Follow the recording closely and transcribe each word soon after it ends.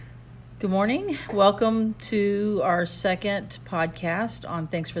Good morning. Welcome to our second podcast on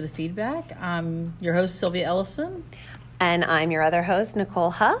Thanks for the Feedback. I'm your host, Sylvia Ellison. And I'm your other host,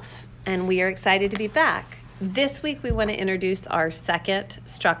 Nicole Huff, and we are excited to be back. This week, we want to introduce our second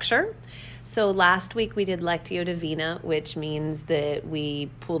structure. So last week, we did Lectio Divina, which means that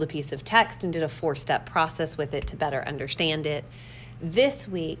we pulled a piece of text and did a 4-step process with it to better understand it. This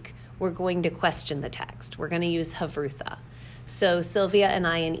week, we're going to question the text. We're going to use Havurta. So Sylvia and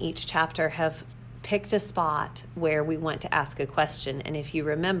I in each chapter have picked a spot where we want to ask a question. And if you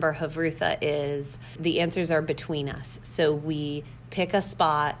remember, Havurta is the answers are between us. So we pick a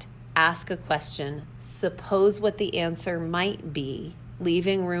spot, ask a question, suppose what the answer might be,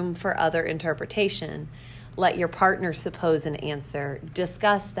 leaving room for other interpretation. Let your partner suppose an answer,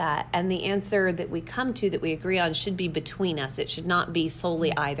 discuss that, and the answer that we come to that we agree on should be between us. It should not be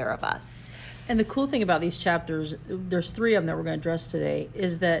solely either of us. And the cool thing about these chapters, there's 3 of them that we're going to address today,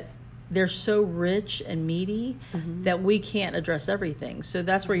 is that they're so rich and meaty that we can't address everything. So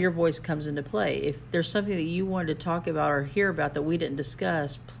that's where your voice comes into play. If there's something that you wanted to talk about or hear about that we didn't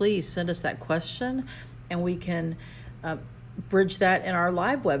discuss, please send us that question, and we can bridge that in our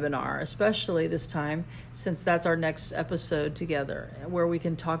live webinar, especially this time, since that's our next episode together, where we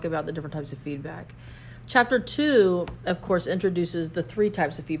can talk about the different types of feedback. Chapter 2, of course, introduces the 3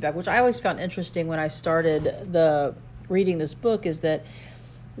 types of feedback, which I always found interesting when I started reading this book, is that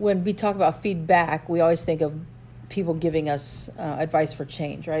when we talk about feedback, we always think of people giving us advice for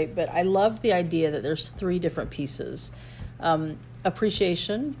change, right? But I loved the idea that there's 3 different pieces.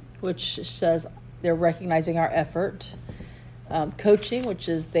 Appreciation, which says they're recognizing our effort. Coaching, which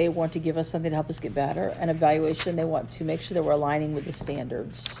is they want to give us something to help us get better. And evaluation, they want to make sure that we're aligning with the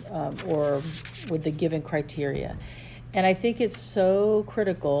standards or with the given criteria. And I think it's so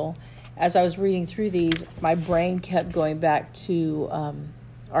critical. As I was reading through these, my brain kept going back to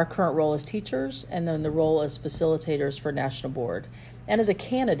our current role as teachers and then the role as facilitators for National Board. And as a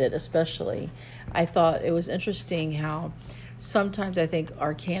candidate especially, I thought it was interesting how sometimes I think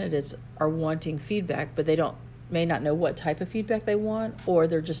our candidates are wanting feedback, but they may not know what type of feedback they want, or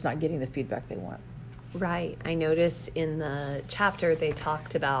they're just not getting the feedback they want. Right. I noticed in the chapter they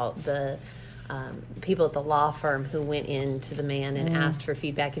talked about the people at the law firm who went in to the man and asked for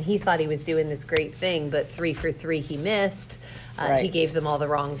feedback, and he thought he was doing this great thing, but 3 for 3 he missed. He gave them all the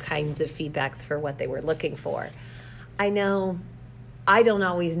wrong kinds of feedbacks for what they were looking for. I know I don't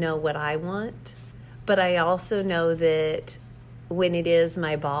always know what I want, but I also know that when it is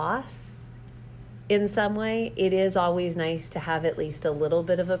my boss, in some way, it is always nice to have at least a little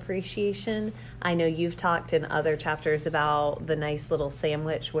bit of appreciation. I know you've talked in other chapters about the nice little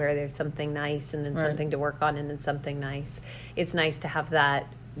sandwich where there's something nice and then something to work on and then something nice. It's nice to have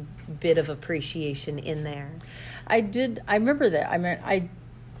that bit of appreciation in there. I remember that.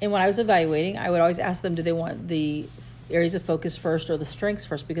 And when I was evaluating, I would always ask them, do they want the areas of focus first or the strengths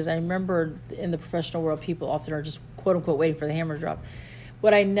first? Because I remember in the professional world, people often are just quote unquote waiting for the hammer to drop.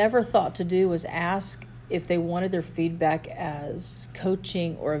 What I never thought to do was ask if they wanted their feedback as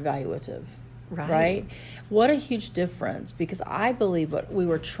coaching or evaluative, right? What a huge difference, because I believe what we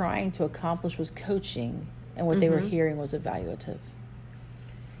were trying to accomplish was coaching, and what they were hearing was evaluative.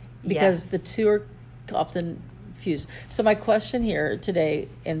 Because the two are often fused. So my question here today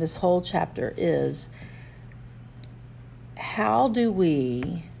in this whole chapter is, how do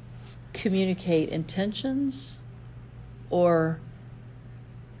we communicate intentions or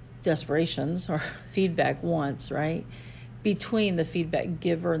desperations or feedback wants, right, between the feedback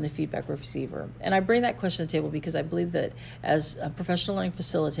giver and the feedback receiver? And I bring that question to the table because I believe that as professional learning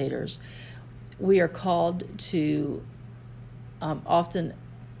facilitators, we are called to often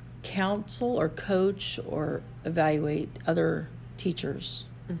counsel or coach or evaluate other teachers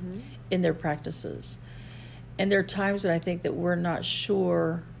in their practices. And there are times that I think that we're not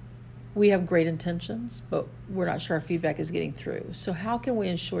sure. We have great intentions, but we're not sure our feedback is getting through. So how can we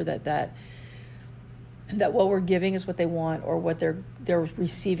ensure that what we're giving is what they want, or what they're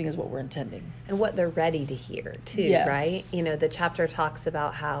receiving is what we're intending? And what they're ready to hear, too, right? You know, the chapter talks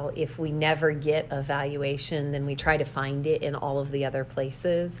about how if we never get evaluation, then we try to find it in all of the other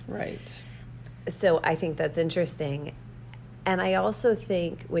places. Right. So I think that's interesting. And I also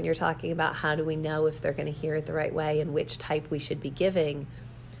think when you're talking about how do we know if they're going to hear it the right way and which type we should be giving,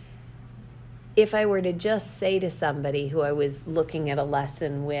 if I were to just say to somebody who I was looking at a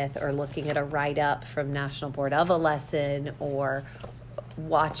lesson with, or looking at a write-up from National Board of a lesson, or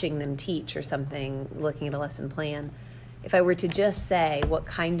watching them teach or something, looking at a lesson plan, if I were to just say, what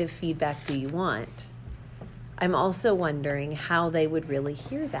kind of feedback do you want? I'm also wondering how they would really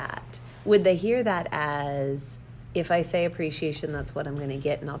hear that. Would they hear that as if I say appreciation, that's what I'm going to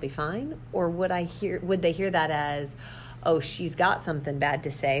get and I'll be fine? Or would they hear that as, oh, she's got something bad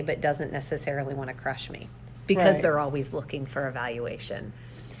to say, but doesn't necessarily want to crush me? Because they're always looking for evaluation.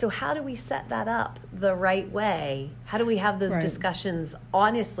 So how do we set that up the right way? How do we have those discussions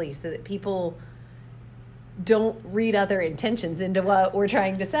honestly so that people don't read other intentions into what we're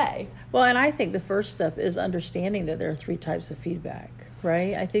trying to say? Well, and I think the first step is understanding that there are 3 types of feedback,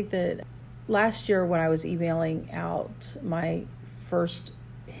 right? I think that last year when I was emailing out my first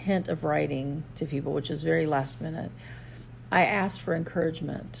hint of writing to people, which was very last minute, I asked for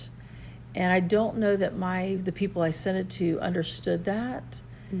encouragement. And I don't know that the people I sent it to understood that,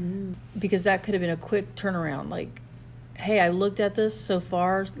 because that could have been a quick turnaround. Like, hey, I looked at this so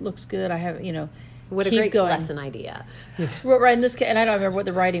far, looks good. I have, what a great lesson idea. Right, in this case, and I don't remember what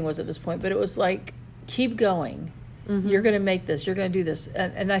the writing was at this point, but it was like, keep going. You're going to make this. You're going to do this.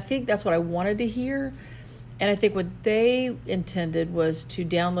 And I think that's what I wanted to hear. And I think what they intended was to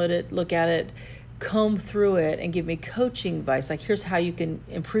download it, look at it, comb through it, and give me coaching advice. Like, here's how you can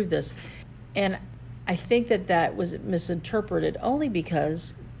improve this. And I think that was misinterpreted only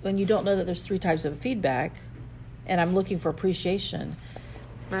because when you don't know that there's 3 types of feedback, and I'm looking for appreciation,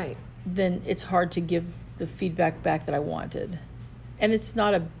 right, then it's hard to give the feedback back that I wanted. And it's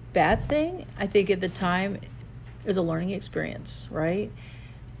not a bad thing. I think at the time it was a learning experience, right?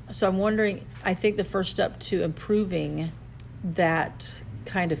 So I'm wondering, I think the first step to improving that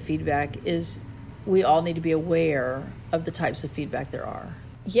kind of feedback is we all need to be aware of the types of feedback there are.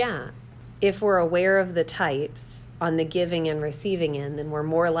 Yeah. If we're aware of the types on the giving and receiving end, then we're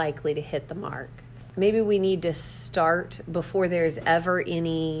more likely to hit the mark. Maybe we need to start before there's ever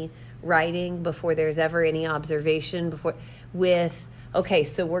any writing, before there's ever any observation, okay,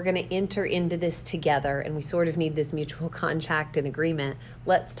 so we're going to enter into this together, and we sort of need this mutual contract and agreement.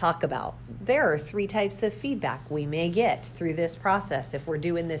 Let's talk about, there are 3 types of feedback we may get through this process if we're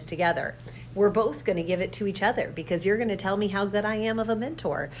doing this together. We're both going to give it to each other, because you're going to tell me how good I am of a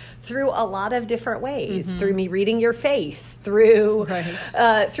mentor through a lot of different ways, through me reading your face, through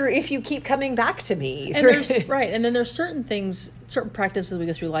if you keep coming back to me. And then there's certain things, certain practices we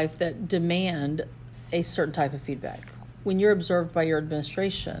go through life that demand a certain type of feedback. When you're observed by your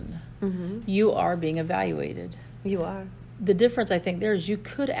administration, you are being evaluated. You are. The difference, I think, there is you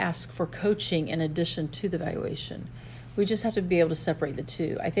could ask for coaching in addition to the evaluation. We just have to be able to separate the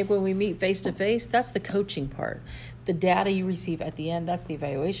two. I think when we meet face-to-face, that's the coaching part. The data you receive at the end, that's the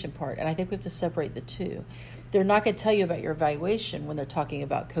evaluation part. And I think we have to separate the two. They're not going to tell you about your evaluation when they're talking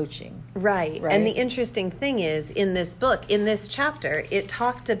about coaching. Right. And the interesting thing is, in this book, in this chapter, it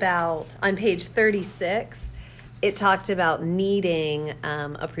talked about, on page 36, it talked about needing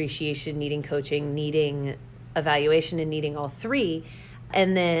appreciation, needing coaching, needing evaluation, and needing all 3.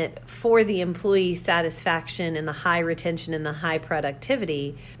 And that for the employee satisfaction and the high retention and the high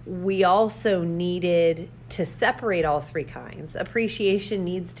productivity, we also needed to separate all 3 kinds. Appreciation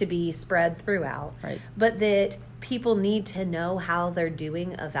needs to be spread throughout, but that people need to know how they're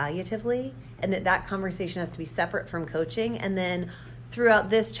doing evaluatively, and that conversation has to be separate from coaching. And then throughout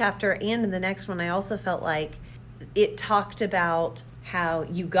this chapter and in the next one, I also felt like it talked about how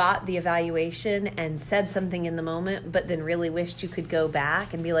you got the evaluation and said something in the moment, but then really wished you could go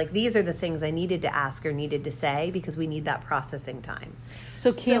back and be like, these are the things I needed to ask or needed to say, because we need that processing time.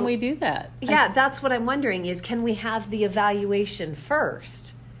 So can we do that? Yeah, that's what I'm wondering is, can we have the evaluation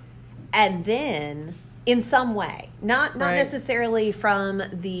first and then in some way, not necessarily from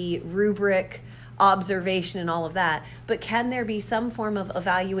the rubric observation and all of that, but can there be some form of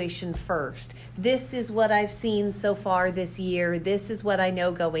evaluation first? This is what I've seen so far this year. This is what I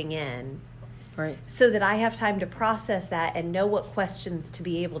know going in. Right. So that I have time to process that and know what questions to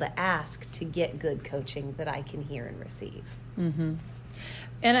be able to ask to get good coaching that I can hear and receive. Mm-hmm.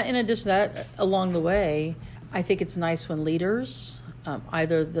 And in addition to that, along the way, I think it's nice when leaders,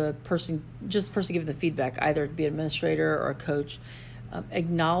 either the person giving the feedback, either be an administrator or a coach,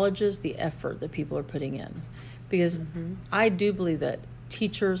 acknowledges the effort that people are putting in. Because I do believe that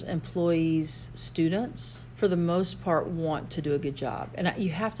teachers, employees, students, for the most part, want to do a good job. And you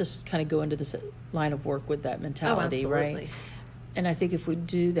have to kind of go into this line of work with that mentality, right? And I think if we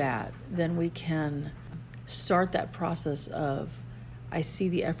do that, then we can start that process of, I see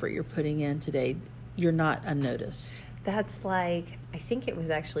the effort you're putting in today. You're not unnoticed. That's like, I think it was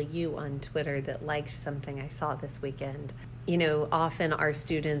actually you on Twitter that liked something I saw this weekend. You know, often our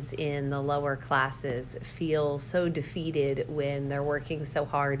students in the lower classes feel so defeated when they're working so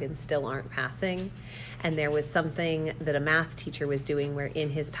hard and still aren't passing. And there was something that a math teacher was doing where in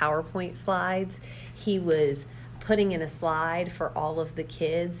his PowerPoint slides, he was putting in a slide for all of the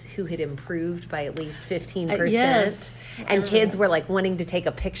kids who had improved by at least 15%. Yes. And kids were like wanting to take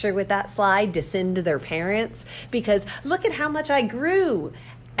a picture with that slide to send to their parents because look at how much I grew.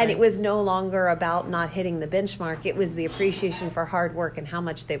 And it was no longer about not hitting the benchmark. It was the appreciation for hard work and how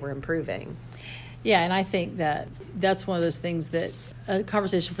much they were improving. Yeah, and I think that that's one of those things that a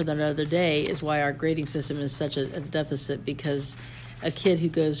conversation for another day is why our grading system is such a deficit, because a kid who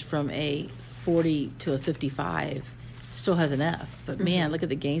goes from a 40 to a 55 still has an F. But man, look at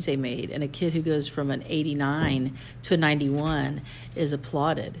the gains they made. And a kid who goes from an 89 to a 91 is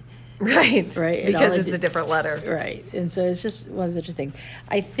applauded. Right. Because it's a different letter. Right. And so it's just one of those interesting.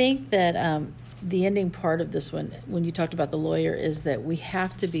 I think that the ending part of this one, when you talked about the lawyer, is that we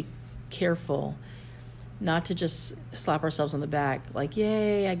have to be careful not to just slap ourselves on the back like,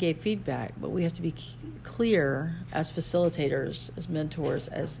 yay, I gave feedback. But we have to be clear as facilitators, as mentors,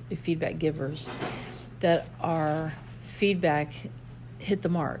 as feedback givers, that our feedback hit the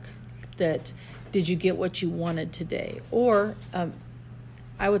mark. That did you get what you wanted today? Or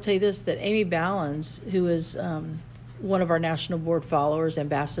I would say this, that Amy Ballins, who is one of our national board followers,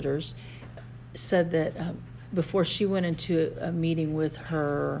 ambassadors, said that before she went into a meeting with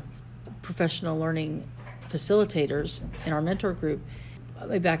her professional learning facilitators in our mentor group, let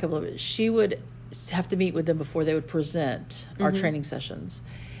me back up a little bit. She would have to meet with them before they would present our training sessions.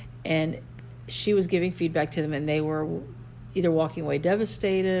 And she was giving feedback to them, and they were either walking away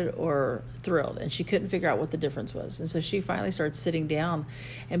devastated or thrilled, and she couldn't figure out what the difference was. And so she finally started sitting down,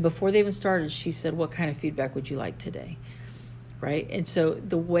 and before they even started, she said, what kind of feedback would you like today? Right? And so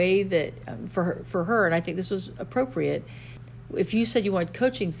the way that for her, and I think this was appropriate, if you said you wanted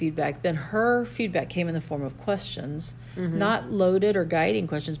coaching feedback, then her feedback came in the form of questions, not loaded or guiding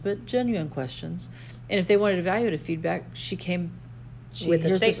questions, but genuine questions. And if they wanted evaluative feedback,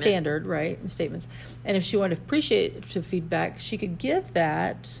 here's the standard, right, the statements. And if she wanted appreciative feedback, she could give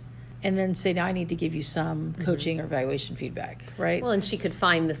that and then say, now I need to give you some coaching or evaluation feedback, right? Well, and she could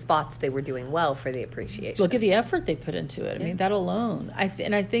find the spots they were doing well for the appreciation. Look at the effort they put into it. I mean, that alone. I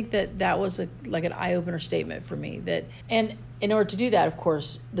think that was like an eye-opener statement for me. And in order to do that, of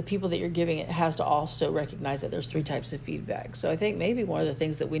course, the people that you're giving it has to also recognize that there's 3 types of feedback. So I think maybe one of the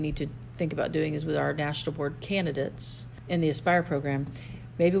things that we need to think about doing is with our national board candidates in the Aspire program,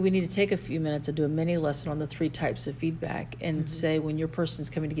 maybe we need to take a few minutes and do a mini lesson on the 3 types of feedback and say when your person's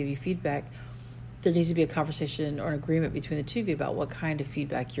coming to give you feedback, there needs to be a conversation or an agreement between the two of you about what kind of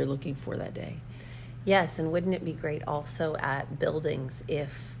feedback you're looking for that day. Yes, and wouldn't it be great also at buildings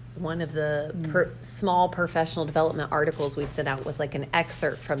if one of the small professional development articles we sent out was like an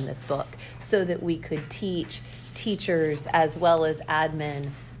excerpt from this book so that we could teach teachers as well as admin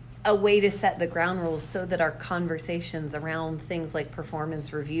a way to set the ground rules so that our conversations around things like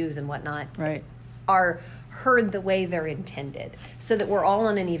performance reviews and whatnot are heard the way they're intended so that we're all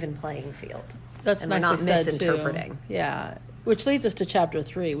on an even playing field. That's and nicely we're not said, misinterpreting. Too. Yeah. Which leads us to chapter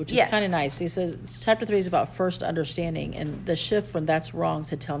 3, which is kind of nice. He says chapter 3 is about first understanding and the shift from that's wrong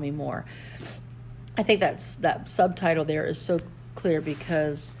to tell me more. I think that subtitle there is so clear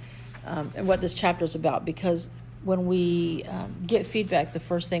because, and what this chapter is about, because when we get feedback, the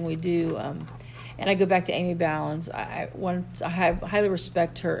first thing we do, and I go back to Amy Ballins, I highly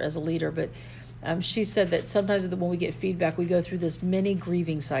respect her as a leader, but she said that sometimes when we get feedback, we go through this mini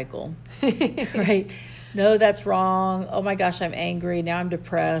grieving cycle, right? No, that's wrong. Oh my gosh, I'm angry. Now I'm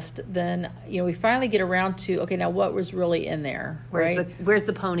depressed. Then, we finally get around to, okay, now what was really in there, right? Where's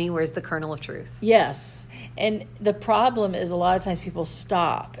the pony? Where's the kernel of truth? Yes. And the problem is a lot of times people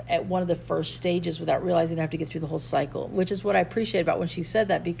stop at one of the first stages without realizing they have to get through the whole cycle, which is what I appreciate about when she said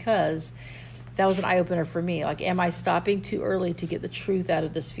that, because that was an eye-opener for me. Like, am I stopping too early to get the truth out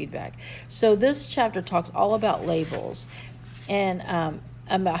of this feedback? So this chapter talks all about labels and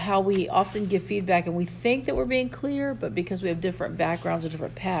about how we often give feedback and we think that we're being clear, but because we have different backgrounds or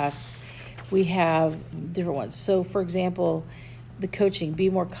different pasts, we have different ones. So, for example, the coaching, be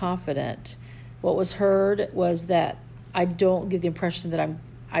more confident. What was heard was that I don't give the impression that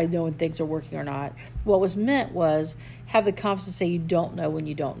I know when things are working or not. What was meant was have the confidence to say you don't know when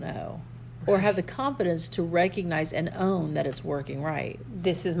you don't know. Or have the confidence to recognize and own that it's working right.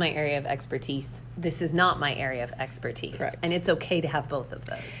 This is my area of expertise. This is not my area of expertise. Correct. And it's okay to have both of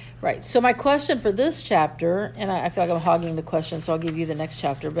those. Right. So my question for this chapter, and I feel like I'm hogging the question, so I'll give you the next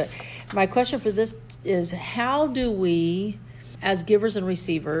chapter, but my question for this is how do we, as givers and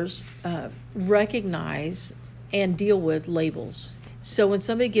receivers, recognize and deal with labels? So when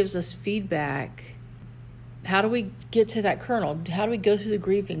somebody gives us feedback, how do we get to that kernel? How do we go through the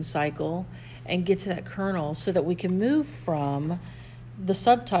grieving cycle and get to that kernel so that we can move from the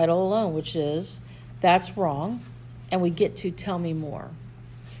subtitle alone, which is that's wrong, and we get to tell me more.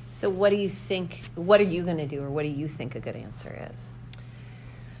 So what do you think, what are you going to do, or what do you think a good answer is?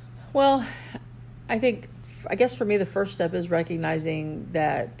 Well, I guess for me, the first step is recognizing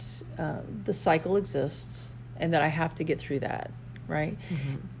that the cycle exists and that I have to get through that, right?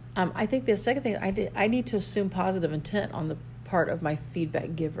 Mm-hmm. I think the second thing, I need to assume positive intent on the part of my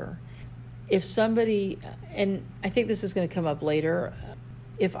feedback giver. If somebody, and I think this is going to come up later,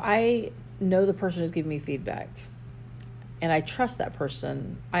 if I know the person who's giving me feedback and I trust that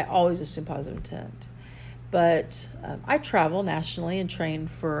person, I always assume positive intent. But I travel nationally and train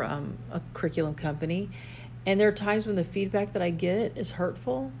for a curriculum company. And there are times when the feedback that I get is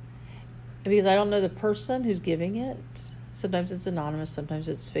hurtful because I don't know the person who's giving it. Sometimes it's anonymous, sometimes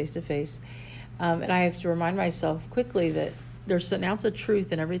it's face-to-face. And I have to remind myself quickly that there's an ounce of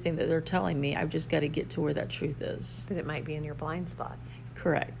truth in everything that they're telling me. I've just got to get to where that truth is. That it might be in your blind spot.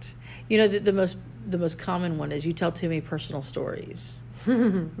 Correct. You know, the most common one is you tell too many personal stories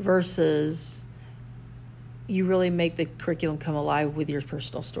versus you really make the curriculum come alive with your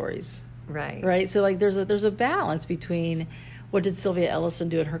personal stories. Right. So like there's a balance between what did Sylvia Ellison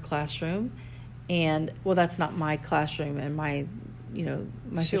do in her classroom and, well, that's not my classroom and my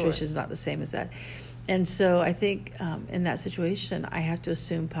situation is not the same as that. And so I think in that situation, I have to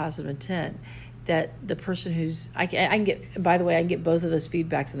assume positive intent that the person who's, I can get, by the way, I can get both of those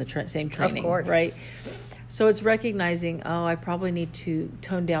feedbacks in the same training. Of course. Right. So it's recognizing, I probably need to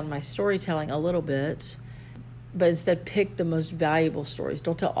tone down my storytelling a little bit, but instead pick the most valuable stories.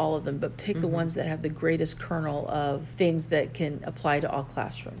 Don't tell all of them, but pick the ones that have the greatest kernel of things that can apply to all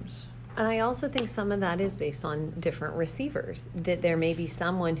classrooms. And I also think some of that is based on different receivers, that there may be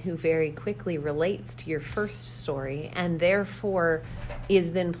someone who very quickly relates to your first story and therefore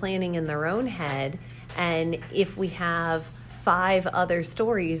is then planning in their own head. And if we have 5 other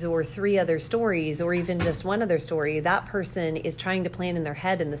stories or 3 other stories or even just one other story, that person is trying to plan in their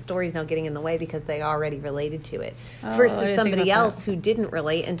head and the story's now getting in the way because they already related to it. Versus somebody else who didn't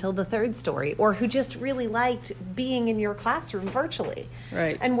relate until the 3rd story or who just really liked being in your classroom virtually.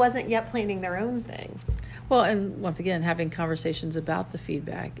 Right. And wasn't yet planning their own thing. Well, and once again, having conversations about the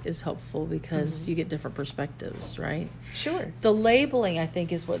feedback is helpful because you get different perspectives, right? Sure. The labeling, I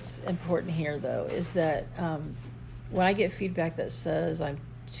think, is what's important here, though, is that when I get feedback that says I'm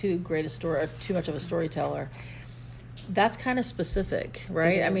too much of a storyteller, that's kind of specific,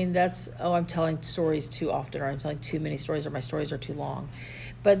 right? I mean, that's, I'm telling stories too often, or I'm telling too many stories, or my stories are too long.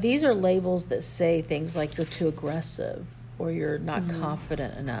 But these are labels that say things like you're too aggressive, or you're not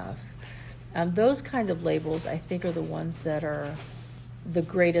confident enough. Those kinds of labels, I think, are the ones that are the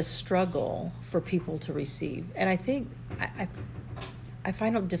greatest struggle for people to receive. And I think I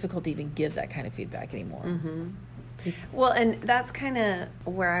find it difficult to even give that kind of feedback anymore. Well, and that's kind of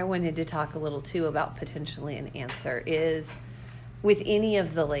where I wanted to talk a little too about potentially an answer is with any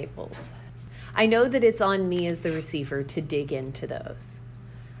of the labels. I know that it's on me as the receiver to dig into those.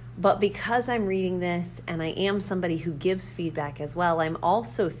 But because I'm reading this and I am somebody who gives feedback as well, I'm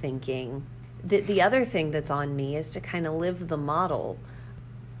also thinking that the other thing that's on me is to kind of live the model.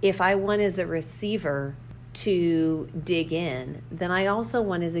 If I want as a receiver to dig in, then I also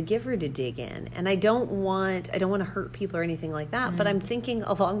want as a giver to dig in. And I don't want to hurt people or anything like that, but I'm thinking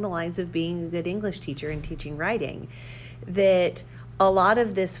along the lines of being a good English teacher and teaching writing, that a lot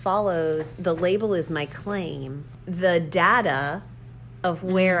of this follows, the label is my claim, the data of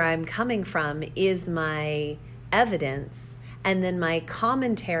where I'm coming from is my evidence, and then my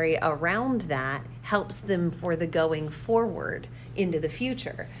commentary around that helps them for the going forward into the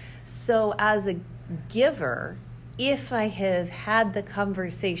future. So as a giver, if I have had the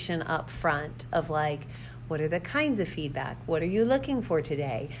conversation up front of like, what are the kinds of feedback? What are you looking for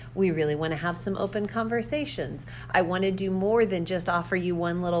today? We really want to have some open conversations. I want to do more than just offer you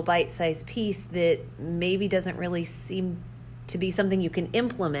one little bite-sized piece that maybe doesn't really seem to be something you can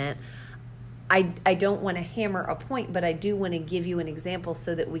implement. I don't want to hammer a point, but I do want to give you an example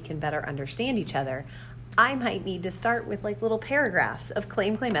so that we can better understand each other. I might need to start with like little paragraphs of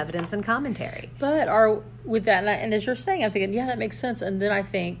claim, evidence, and commentary. But with that, and as you're saying, I'm thinking, yeah, that makes sense. And then I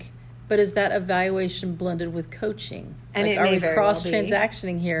think, but is that evaluation blended with coaching? And like, it may are we very well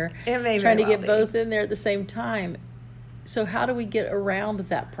cross-transactioning here? It may trying very to well get be. both in there at the same time. So how do we get around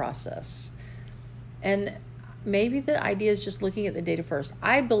that process? And maybe the idea is just looking at the data first.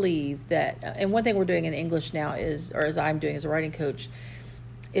 I believe that, and one thing we're doing in English now is, or as I'm doing as a writing coach,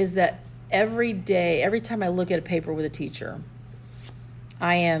 is that every day, every time I look at a paper with a teacher,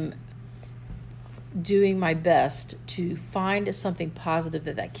 I am doing my best to find something positive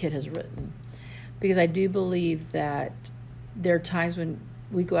that kid has written. Because I do believe that there are times when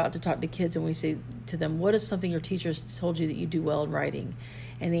we go out to talk to kids and we say to them, what is something your teachers told you that you do well in writing?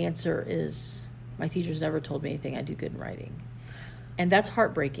 And the answer is, my teachers never told me anything I do good in writing. And that's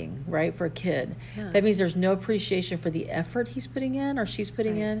heartbreaking, right, for a kid. Yeah. That means there's no appreciation for the effort he's putting in or she's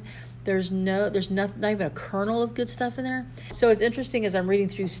putting in. There's not even a kernel of good stuff in there. So it's interesting as I'm reading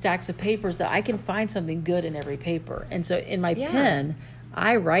through stacks of papers that I can find something good in every paper. And so in my pen,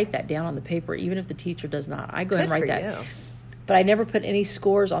 I write that down on the paper, even if the teacher does not. I go ahead and write that. You. But I never put any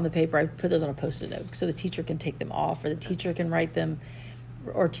scores on the paper. I put those on a Post-it note so the teacher can take them off, or the teacher can write them,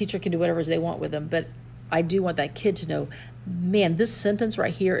 or teacher can do whatever they want with them. But I do want that kid to know, man, this sentence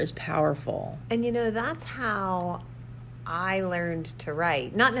right here is powerful. And that's how I learned to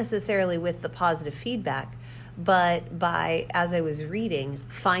write. Not necessarily with the positive feedback, but by, as I was reading,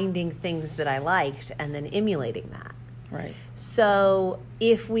 finding things that I liked and then emulating that. Right. So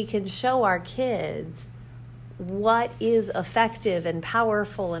if we can show our kids what is effective and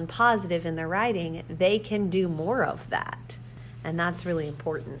powerful and positive in their writing, they can do more of that. And that's really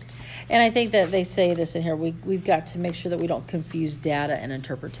important. And I think that they say this in here, we've got to make sure that we don't confuse data and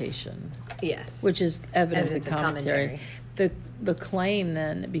interpretation. Yes. Which is evidence and commentary. The claim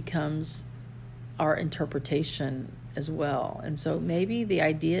then becomes our interpretation as well. And so maybe the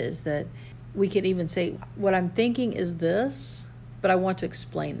idea is that we could even say, what I'm thinking is this, but I want to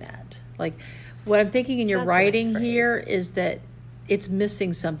explain that. Like, what I'm thinking in your writing here is that it's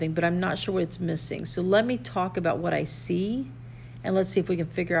missing something, but I'm not sure what it's missing. So let me talk about what I see, and let's see if we can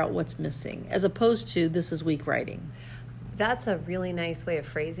figure out what's missing, as opposed to this is weak writing. That's a really nice way of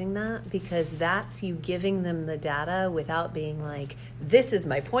phrasing that, because that's you giving them the data without being like, this is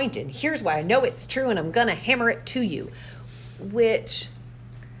my point, and here's why I know it's true, and I'm going to hammer it to you. Which,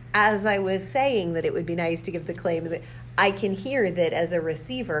 as I was saying that it would be nice to give the claim, that I can hear that as a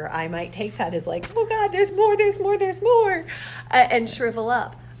receiver, I might take that as like, oh God, there's more, and shrivel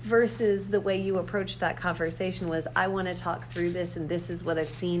up. Versus the way you approached that conversation was, I want to talk through this, and this is what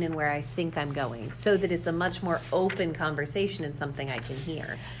I've seen and where I think I'm going, so that it's a much more open conversation and something I can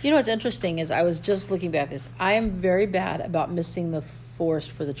hear. What's interesting is I was just looking back at this. I am very bad about missing the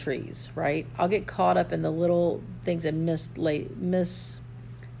forest for the trees, right? I'll get caught up in the little things and miss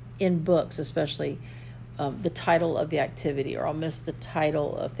in books, especially the title of the activity, or I'll miss the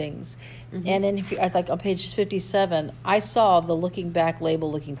title of things. Mm-hmm. And then I think on page 57, I saw the looking back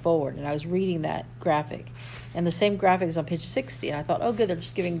label looking forward, and I was reading that graphic. And the same graphic is on page 60, and I thought, oh, good, they're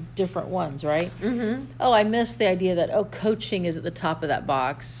just giving different ones, right? Mm-hmm. Oh, I missed the idea that, coaching is at the top of that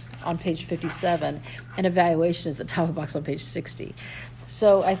box on page 57, and evaluation is at the top of the box on page 60.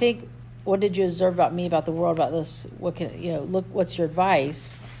 So I think, what did you observe about me, about the world, about this? What's your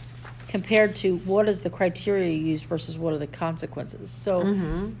advice? Compared to what is the criteria you use versus what are the consequences.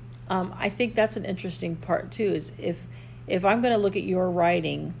 So I think that's an interesting part too, is if I'm going to look at your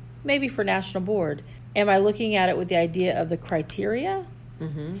writing, maybe for National Board, am I looking at it with the idea of the criteria?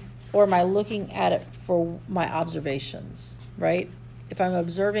 Mm-hmm. Or am I looking at it for my observations, right? If I'm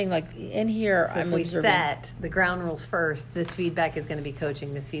observing, like in here, so if we set the ground rules first, this feedback is going to be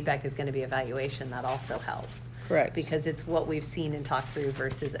coaching, this feedback is going to be evaluation, that also helps. Correct. Because it's what we've seen and talked through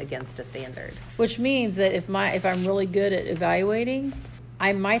versus against a standard. Which means that if I'm really good at evaluating,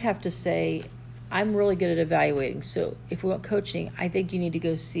 I might have to say, I'm really good at evaluating. So if we want coaching, I think you need to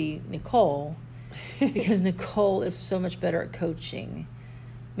go see Nicole, because Nicole is so much better at coaching.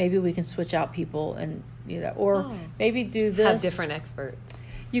 Maybe we can switch out people and or maybe do this. Have different experts.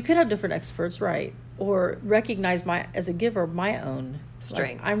 You could have different experts, right? Or recognize as a giver, my own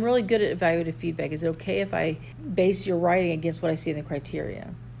strengths. Like, I'm really good at evaluative feedback. Is it okay if I base your writing against what I see in the criteria?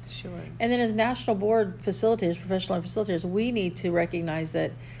 Sure. And then as National Board facilitators, professional facilitators, we need to recognize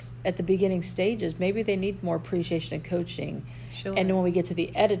that at the beginning stages, maybe they need more appreciation and coaching. Sure. And when we get to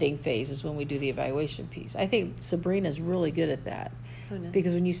the editing phase is when we do the evaluation piece. I think Sabrina's really good at that. Oh, no.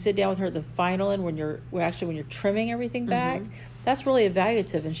 Because when you sit down with her at the final and when you're trimming everything back, that's really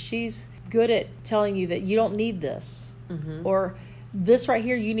evaluative, and she's good at telling you that you don't need this, or this right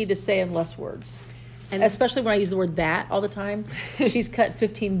here you need to say in less words. And especially when I use the word that all the time, she's cut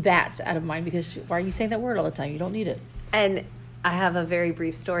 15 that's out of mine, because why are you saying that word all the time? You don't need it. And I have a very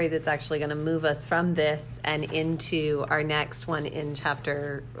brief story that's actually going to move us from this and into our next one in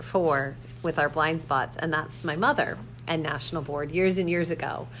chapter 4 with our blind spots, and that's my mother and National Board years and years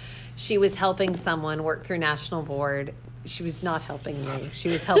ago. She was helping someone work through National Board. She was not helping me. She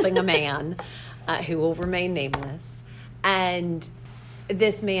was helping a man who will remain nameless. And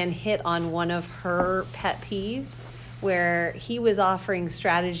this man hit on one of her pet peeves, where he was offering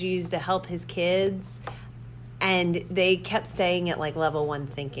strategies to help his kids, and they kept staying at level 1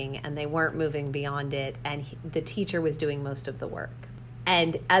 thinking, and they weren't moving beyond it, and the teacher was doing most of the work.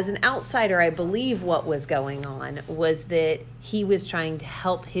 And as an outsider, I believe what was going on was that he was trying to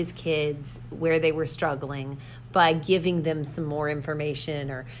help his kids where they were struggling by giving them some more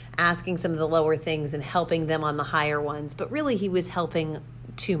information or asking some of the lower things and helping them on the higher ones. But really, he was helping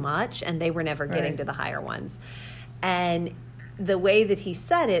too much, and they were never getting to the higher ones. And the way that he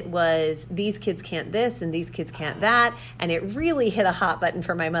said it was, these kids can't this and these kids can't that. And it really hit a hot button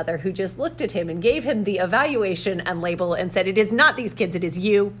for my mother, who just looked at him and gave him the evaluation and label and said, it is not these kids, it is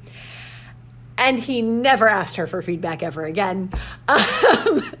you. And he never asked her for feedback ever again.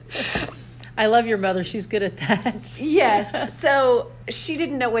 I love your mother. She's good at that. Yes. So she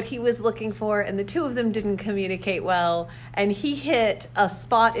didn't know what he was looking for, and the two of them didn't communicate well. And he hit a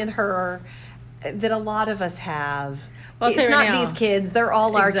spot in her that a lot of us have. Well, it's not these kids. They're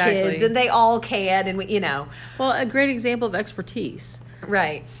all our kids, and they all can, and we, Well, a great example of expertise.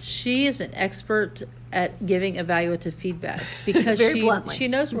 Right. She is an expert at giving evaluative feedback because she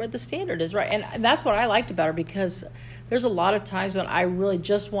knows where the standard is, right? And that's what I liked about her, because there's a lot of times when I really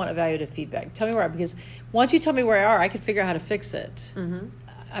just want evaluative feedback. Tell me where, because once you tell me where I are, I can figure out how to fix it. Mm-hmm.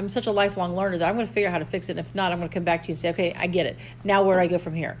 I'm such a lifelong learner that I'm going to figure out how to fix it. And if not, I'm going to come back to you and say, okay, I get it. Now where do I go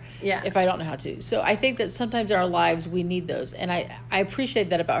from here? Yeah. If I don't know how to. So I think that sometimes in our lives we need those. And I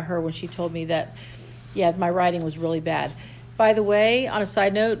appreciate that about her when she told me that, yeah, my writing was really bad. By the way, on a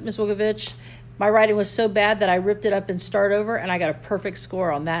side note, Ms. Wilkovich, my writing was so bad that I ripped it up and start over, and I got a perfect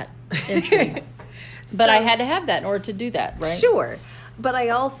score on that entry. But I had to have that in order to do that, right? Sure. But I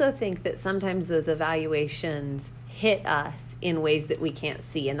also think that sometimes those evaluations hit us in ways that we can't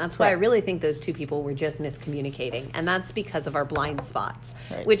see. And that's why I really think those two people were just miscommunicating. And that's because of our blind spots,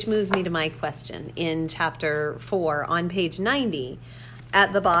 which moves me to my question. In chapter 4, on page 90,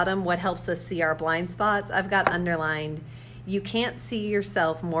 at the bottom, what helps us see our blind spots, I've got underlined, you can't see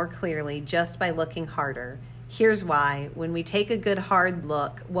yourself more clearly just by looking harder. Here's why. When we take a good hard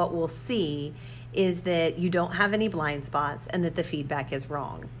look, what we'll see is that you don't have any blind spots and that the feedback is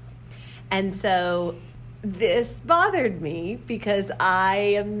wrong. And so this bothered me because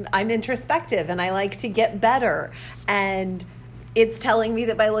I'm introspective and I like to get better, and it's telling me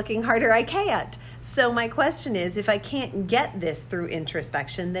that by looking harder I can't. So my question is, if I can't get this through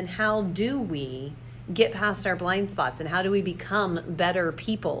introspection, then how do we get past our blind spots, and how do we become better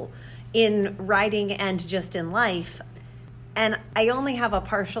people in writing and just in life? And I only have a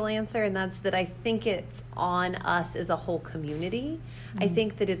partial answer, and that's that I think it's on us as a whole community. Mm-hmm. I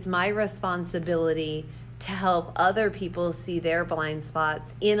think that it's my responsibility to help other people see their blind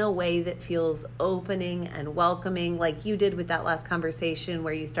spots in a way that feels opening and welcoming, like you did with that last conversation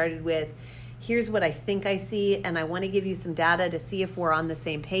where you started with, here's what I think I see, and I want to give you some data to see if we're on the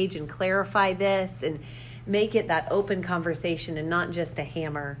same page and clarify this and make it that open conversation and not just a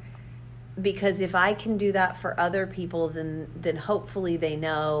hammer. Because if I can do that for other people, then hopefully they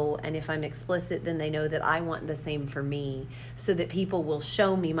know, and if I'm explicit, then they know that I want the same for me, so that people will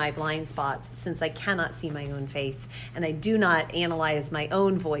show me my blind spots, since I cannot see my own face, and I do not analyze my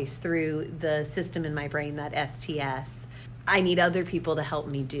own voice through the system in my brain, that STS. I need other people to help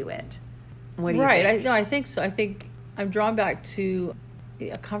me do it. What do you think? I think so. I think I'm drawn back to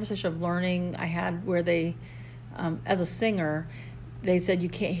a conversation of learning I had where they, as a singer, they said you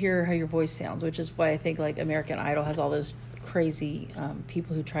can't hear how your voice sounds, which is why I think like American Idol has all those crazy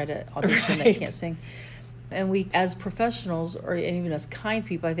people who try to audition that can't sing. And we, as professionals, or even as kind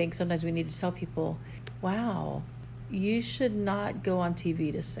people, I think sometimes we need to tell people, wow, you should not go on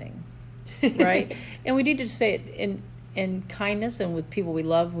TV to sing, right? And we need to say it in kindness and with people we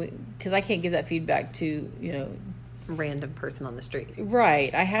love, because I can't give that feedback to, random person on the street.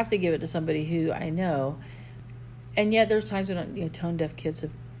 Right. I have to give it to somebody who I know. And yet there's times when tone deaf kids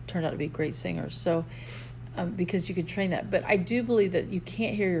have turned out to be great singers. So because you can train that. But I do believe that you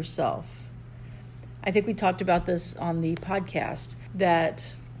can't hear yourself. I think we talked about this on the podcast,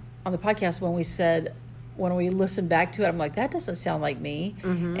 when we listened back to it, I'm like, that doesn't sound like me.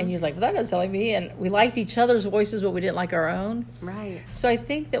 Mm-hmm. And he was like, well, that doesn't sound like me. And we liked each other's voices, but we didn't like our own. Right. So I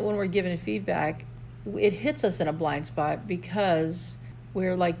think that when we're given feedback, it hits us in a blind spot because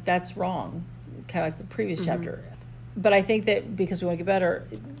we're like, that's wrong, kind of like the previous chapter. But I think that because we want to get better,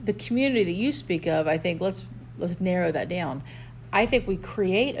 the community that you speak of, I think let's narrow that down. I think we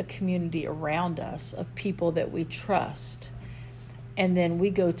create a community around us of people that we trust. And then we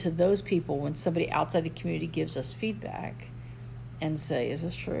go to those people when somebody outside the community gives us feedback and say, is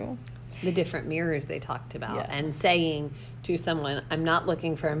this true? The different mirrors they talked about. Yeah. And saying to someone, I'm not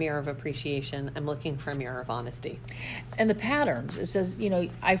looking for a mirror of appreciation. I'm looking for a mirror of honesty. And the patterns. It says,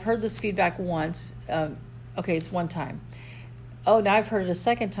 I've heard this feedback once. Okay, it's one time. Oh, now I've heard it a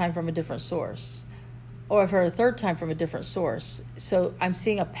second time from a different source. or I've heard a third time from a different source. So I'm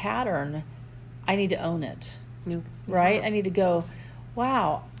seeing a pattern. I need to own it, right? I need to go,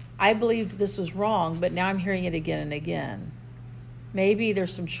 wow, I believed this was wrong, but now I'm hearing it again and again. Maybe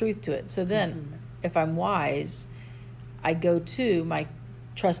there's some truth to it. So then if I'm wise, I go to my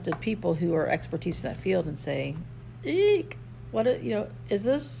trusted people who are expertise in that field and say, eek, is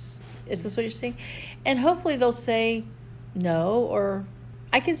this what you're seeing? And hopefully they'll say no, or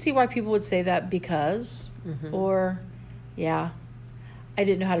I can see why people would say that because, or yeah, I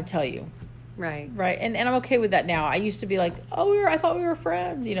didn't know how to tell you. Right. And I'm okay with that now. I used to be like, I thought we were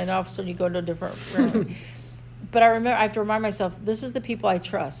friends. Now all of a sudden you go into a different room. But I have to remind myself, this is the people I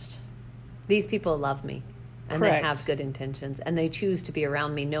trust. These people love me. And Correct. They have good intentions. And they choose to be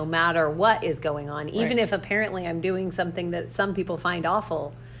around me no matter what is going on. Even if apparently I'm doing something that some people find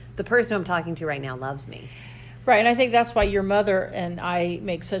awful, the person I'm talking to right now loves me. Right. And I think that's why your mother and I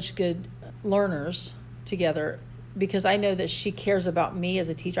make such good learners together, because I know that she cares about me as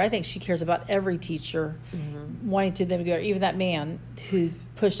a teacher. I think she cares about every teacher, wanting to them to go, even that man who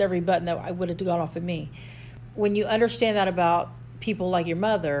pushed every button that I would have gone off of me. When you understand that about people like your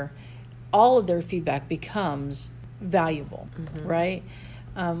mother, all of their feedback becomes valuable, right?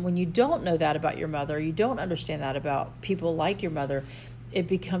 When you don't know that about your mother, you don't understand that about people like your mother, it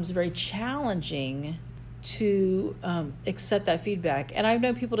becomes very challenging to accept that feedback. And I've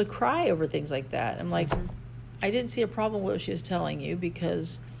known people to cry over things like that. I'm like, I didn't see a problem with what she was telling you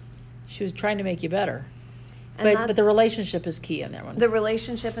because she was trying to make you better. But the relationship is key in that one. The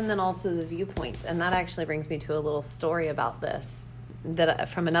relationship, and then also the viewpoints. And that actually brings me to a little story about this that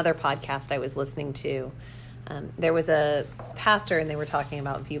from another podcast I was listening to. There was a pastor, and they were talking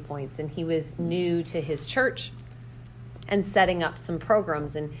about viewpoints, and he was new to his church and setting up some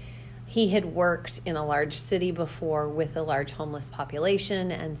programs. And he had worked in a large city before with a large homeless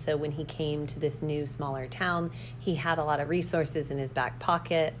population. And so when he came to this new, smaller town, he had a lot of resources in his back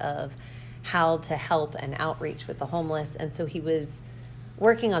pocket of how to help and outreach with the homeless. And so he was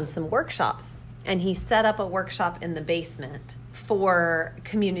working on some workshops, and he set up a workshop in the basement for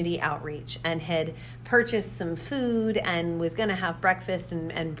community outreach and had purchased some food and was going to have breakfast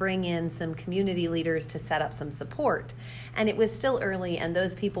and bring in some community leaders to set up some support. And it was still early, and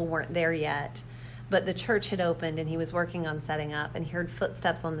those people weren't there yet. But the church had opened, and he was working on setting up, and he heard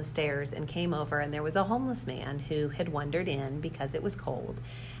footsteps on the stairs and came over, and there was a homeless man who had wandered in because it was cold.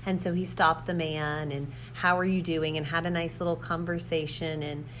 And so he stopped the man, and how are you doing, and had a nice little conversation,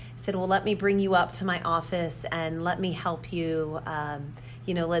 and said, well, let me bring you up to my office and let me help you.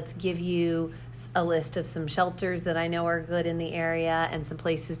 Let's give you a list of some shelters that I know are good in the area and some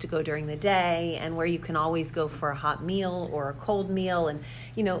places to go during the day and where you can always go for a hot meal or a cold meal. And,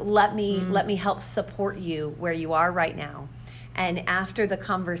 let me help support you where you are right now. And after the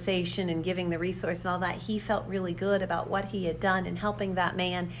conversation and giving the resource and all that, he felt really good about what he had done in helping that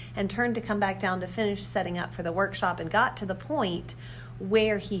man, and turned to come back down to finish setting up for the workshop, and got to the point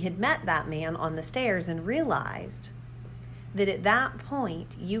where he had met that man on the stairs and realized that at that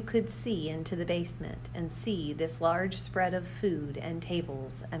point you could see into the basement and see this large spread of food and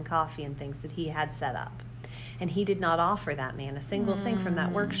tables and coffee and things that he had set up. And he did not offer that man a single thing from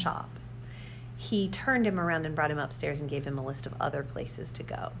that workshop. He turned him around and brought him upstairs and gave him a list of other places to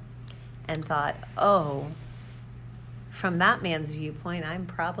go, and thought, from that man's viewpoint, I'm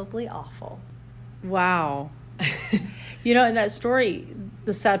probably awful. Wow. In that story,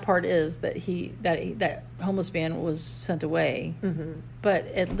 the sad part is that that homeless man was sent away. But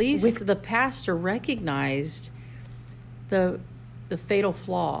at least the pastor recognized the fatal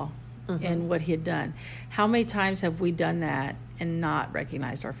flaw in what he had done. How many times have we done that and not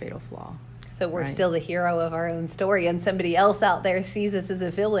recognized our fatal flaw? So we're still the hero of our own story, and somebody else out there sees us as a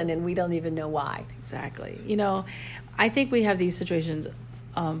villain, and we don't even know why. Exactly. I think we have these situations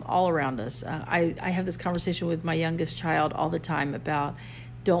all around us. I have this conversation with my youngest child all the time about,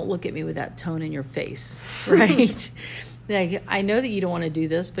 don't look at me with that tone in your face, right? Like, I know that you don't want to do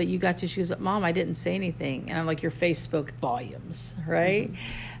this, but you got to. She goes, Mom, I didn't say anything. And I'm like, your face spoke volumes, right?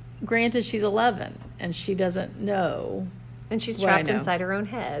 Granted, she's 11, and she doesn't know. And she's trapped inside her own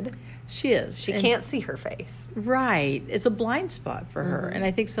head. She is. She can't see her face. Right. It's a blind spot for her. And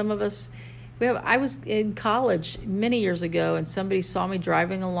I think some of us, I was in college many years ago, and somebody saw me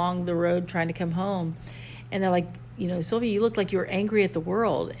driving along the road trying to come home. And they're like, Sylvia, you look like you were angry at the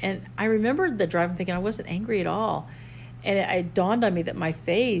world. And I remembered the driving thinking I wasn't angry at all. And it dawned on me that my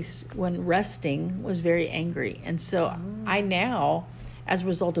face, when resting, was very angry. And so I now, as a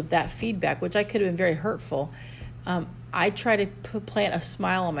result of that feedback, which I could have been very hurtful, I try to plant a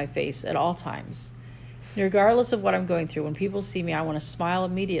smile on my face at all times. Regardless of what I'm going through, when people see me, I want to smile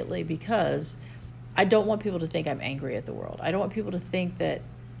immediately, because I don't want people to think I'm angry at the world. I don't want people to think that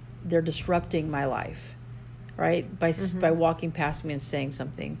they're disrupting my life, right? By walking past me and saying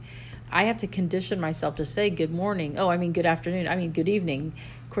something. I have to condition myself to say good morning. Oh, I mean good afternoon. I mean good evening.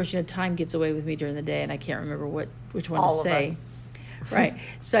 Of course, time gets away with me during the day, and I can't remember which one to say. All of us. Right.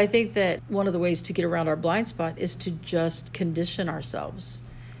 So I think that one of the ways to get around our blind spot is to just condition ourselves,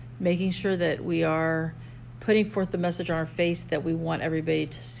 making sure that we are putting forth the message on our face that we want everybody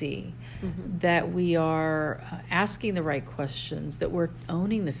to see, that we are asking the right questions, that we're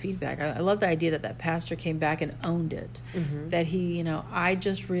owning the feedback. I love the idea that pastor came back and owned it, that he, I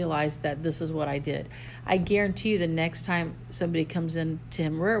just realized that this is what I did. I guarantee you the next time somebody comes in to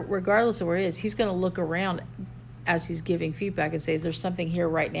him, regardless of where he is, he's going to look around as he's giving feedback and say, is there something here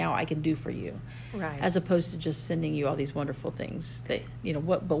right now I can do for you? Right. As opposed to just sending you all these wonderful things that,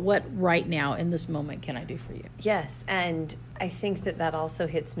 what right now in this moment can I do for you? Yes. And I think that also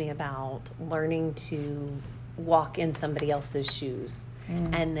hits me about learning to walk in somebody else's shoes.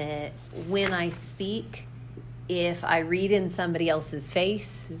 And that when I speak, if I read in somebody else's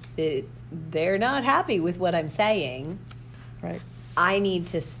face that they're not happy with what I'm saying, right, I need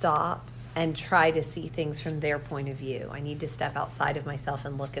to stop and try to see things from their point of view. I need to step outside of myself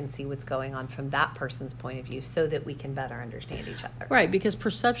and look and see what's going on from that person's point of view so that we can better understand each other. Right, because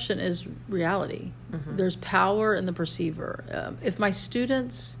perception is reality. There's power in the perceiver.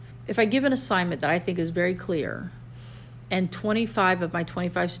 If I give an assignment that I think is very clear and 25 of my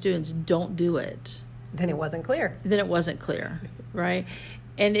 25 students don't do it, then it wasn't clear. Right?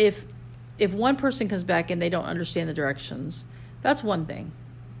 And if one person comes back and they don't understand the directions, that's one thing.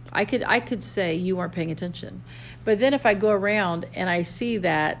 I could say you weren't paying attention. But then if I go around and I see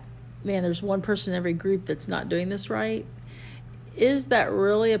that, man, there's one person in every group that's not doing this right, is that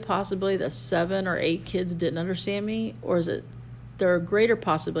really a possibility that 7 or 8 kids didn't understand me? Or is it there a greater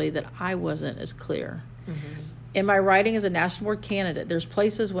possibility that I wasn't as clear? In my writing as a national board candidate, there's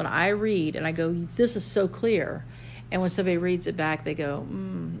places when I read and I go, this is so clear. And when somebody reads it back, they go,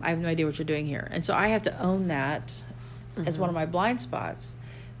 I have no idea what you're doing here. And so I have to own that as one of my blind spots.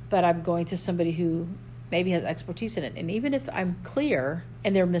 But I'm going to somebody who maybe has expertise in it. And even if I'm clear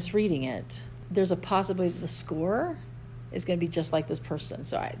and they're misreading it, there's a possibility that the score is going to be just like this person.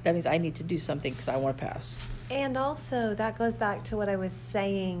 So that means I need to do something because I want to pass. And also that goes back to what I was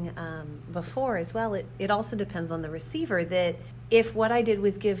saying before as well. It also depends on the receiver, that if what I did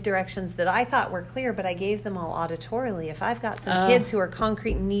was give directions that I thought were clear, but I gave them all auditorily, if I've got some kids who are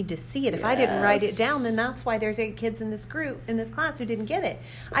concrete and need to see it, if I didn't write it down, then that's why there's 8 kids in this class who didn't get it.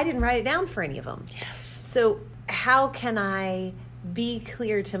 I didn't write it down for any of them. Yes. So how can I be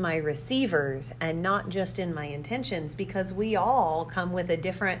clear to my receivers and not just in my intentions? Because we all come with a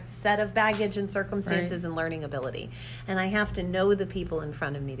different set of baggage and circumstances and learning ability. And I have to know the people in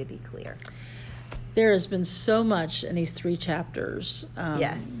front of me to be clear. There has been so much in these 3 chapters.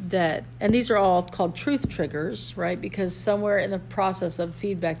 Yes. And these are all called truth triggers, right? Because somewhere in the process of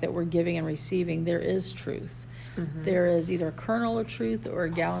feedback that we're giving and receiving, there is truth. There is either a kernel of truth or a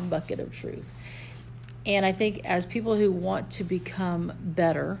gallon bucket of truth. And I think as people who want to become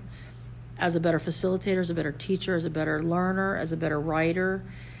better, as a better facilitator, as a better teacher, as a better learner, as a better writer,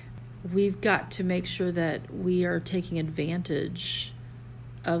 we've got to make sure that we are taking advantage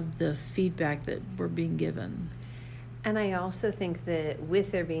of the feedback that we're being given. And I also think that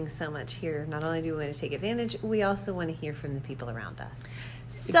with there being so much here, not only do we want to take advantage, we also want to hear from the people around us.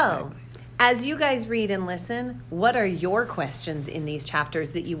 So, as you guys read and listen, what are your questions in these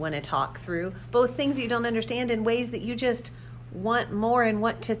chapters that you want to talk through? Both things you don't understand and ways that you just want more and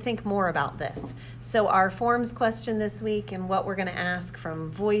want to think more about this. So our forms question this week and what we're going to ask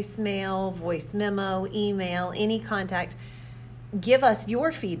from voicemail, voice memo, email, any contact. Give us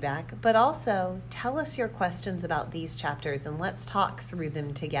your feedback, but also tell us your questions about these chapters and let's talk through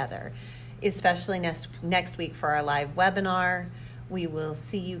them together, especially next week for our live webinar. We will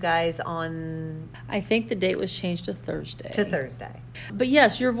see you guys on... I think the date was changed to Thursday. But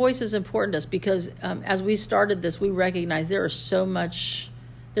yes, your voice is important to us because as we started this, we recognized there's so much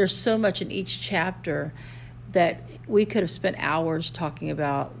in each chapter that we could have spent hours talking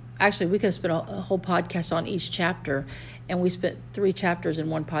about. Actually, we could have spent a whole podcast on each chapter, and we spent 3 chapters in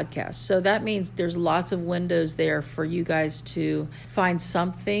one podcast. So that means there's lots of windows there for you guys to find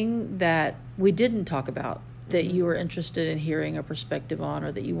something that we didn't talk about, that you were interested in hearing a perspective on,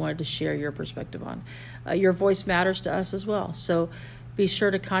 or that you wanted to share your perspective on. Your voice matters to us as well. So be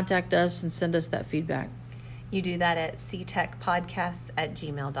sure to contact us and send us that feedback. You do that at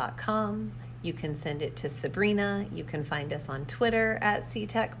ctechpodcasts@gmail.com. You can send it to Sabrina. You can find us on Twitter at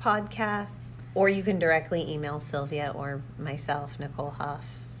ctechpodcasts. Or you can directly email Sylvia or myself, Nicole Huff,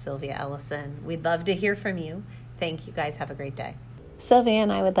 Sylvia Ellison. We'd love to hear from you. Thank you guys. Have a great day. Sylvia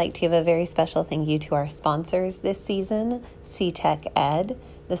and I would like to give a very special thank you to our sponsors this season, C-Tech Ed,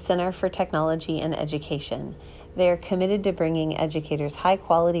 the Center for Technology and Education. They are committed to bringing educators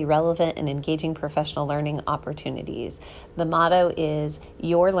high-quality, relevant, and engaging professional learning opportunities. The motto is,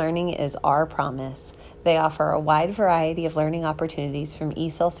 "Your learning is our promise." They offer a wide variety of learning opportunities from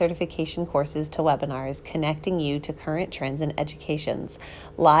ESOL certification courses to webinars, connecting you to current trends in educations.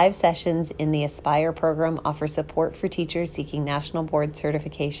 Live sessions in the Aspire program offer support for teachers seeking national board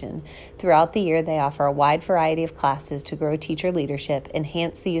certification. Throughout the year, they offer a wide variety of classes to grow teacher leadership,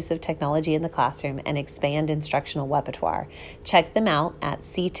 enhance the use of technology in the classroom, and expand instructional repertoire. Check them out at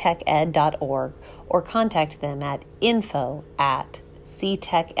cteched.org or contact them at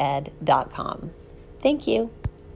info@cteched.com. Thank you.